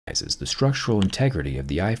is the structural integrity of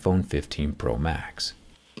the iPhone 15 Pro Max.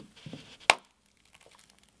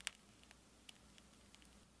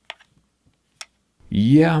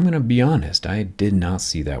 Yeah, I'm gonna be honest, I did not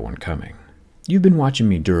see that one coming. You've been watching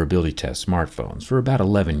me durability test smartphones for about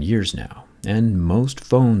 11 years now, and most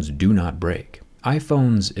phones do not break.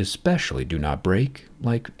 iPhones especially do not break,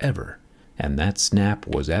 like ever. And that snap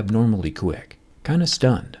was abnormally quick. Kinda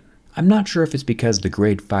stunned. I'm not sure if it's because the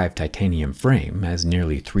grade 5 titanium frame has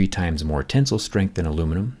nearly 3 times more tensile strength than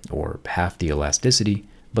aluminum, or half the elasticity,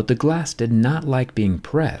 but the glass did not like being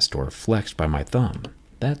pressed or flexed by my thumb.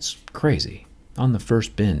 That's crazy. On the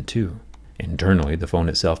first bend, too. Internally, the phone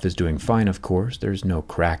itself is doing fine, of course. There's no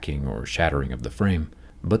cracking or shattering of the frame,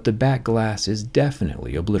 but the back glass is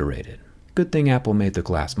definitely obliterated. Good thing Apple made the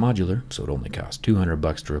glass modular, so it only cost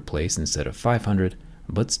 $200 to replace instead of $500,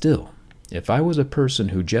 but still, if I was a person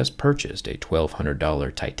who just purchased a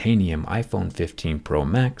 $1,200 titanium iPhone 15 Pro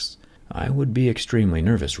Max, I would be extremely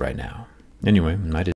nervous right now. Anyway, I did